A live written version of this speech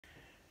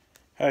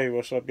Hey,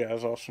 what's up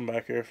guys? Austin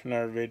back here for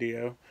another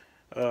video.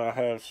 I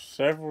have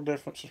several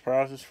different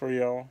surprises for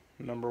y'all.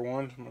 Number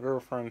one, my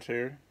girlfriend's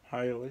here.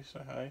 Hi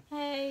Lisa, hey.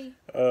 Hey.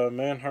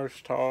 Me and her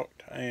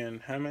talked,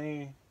 and how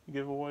many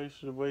giveaways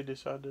did we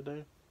decide to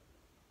do?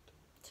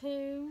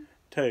 Two.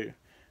 Two.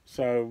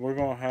 So we're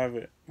going to have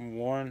it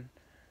one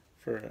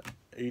for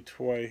each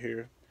way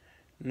here.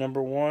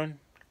 Number one,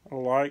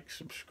 like,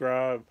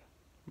 subscribe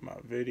my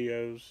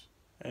videos,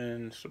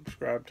 and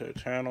subscribe to the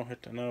channel,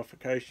 hit the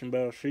notification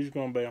bell. She's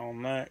going to be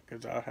on that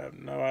because I have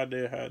no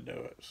idea how to do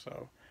it.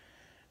 So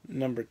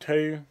number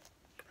two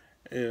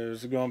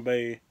is going to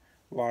be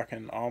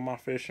liking all my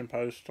fishing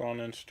posts on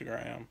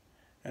Instagram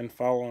and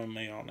following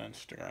me on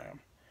Instagram.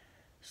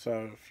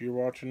 So if you're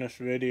watching this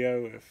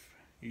video, if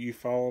you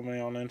follow me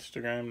on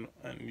Instagram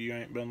and you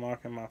ain't been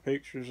liking my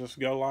pictures, just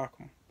go like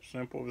them.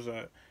 Simple as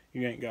that.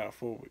 You ain't got to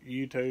fool with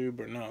YouTube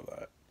or none of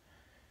that.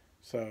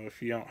 So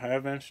if you don't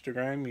have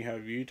Instagram, you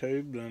have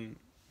YouTube, then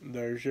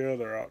there's your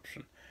other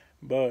option.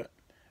 But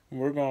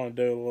we're going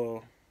to do a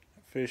little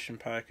fishing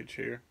package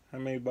here. How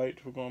many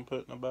baits we're going to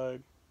put in a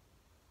bag?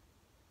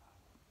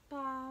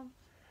 5.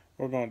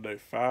 We're going to do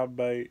 5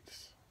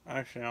 baits.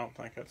 Actually, I don't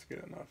think that's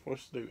good enough.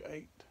 Let's do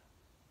 8.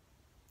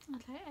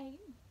 Okay, 8.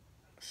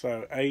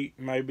 So 8,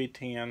 maybe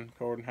 10,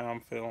 according to how I'm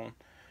feeling.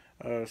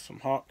 Some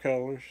hot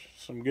colors,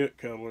 some good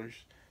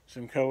colors,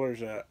 some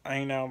colors that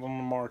ain't out on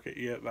the market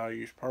yet that I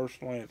use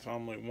personally. It's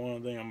only one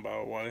of them, by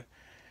the way.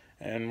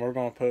 And we're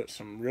going to put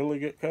some really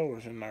good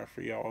colors in there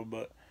for y'all,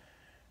 but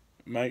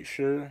make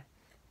sure.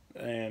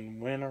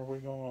 And when are we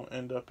going to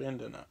end up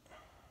ending it?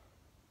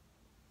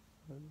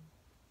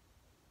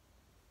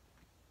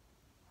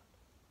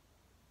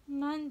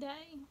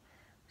 Monday.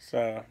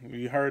 So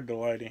you heard the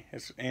lady.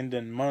 It's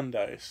ending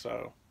Monday,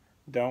 so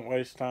don't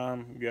waste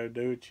time. Go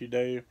do what you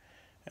do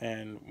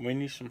and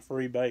win you some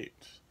free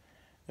baits.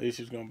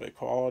 These is going to be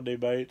quality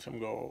baits. I'm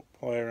going to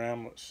play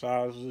around with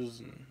sizes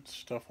and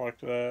stuff like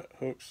that.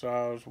 Hook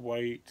size,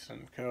 weights,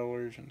 and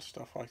colors and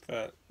stuff like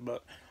that.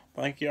 But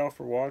thank y'all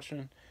for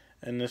watching.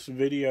 And this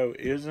video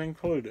is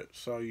included,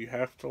 so you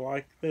have to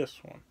like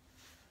this one.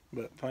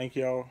 But thank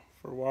y'all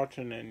for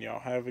watching, and y'all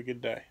have a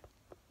good day.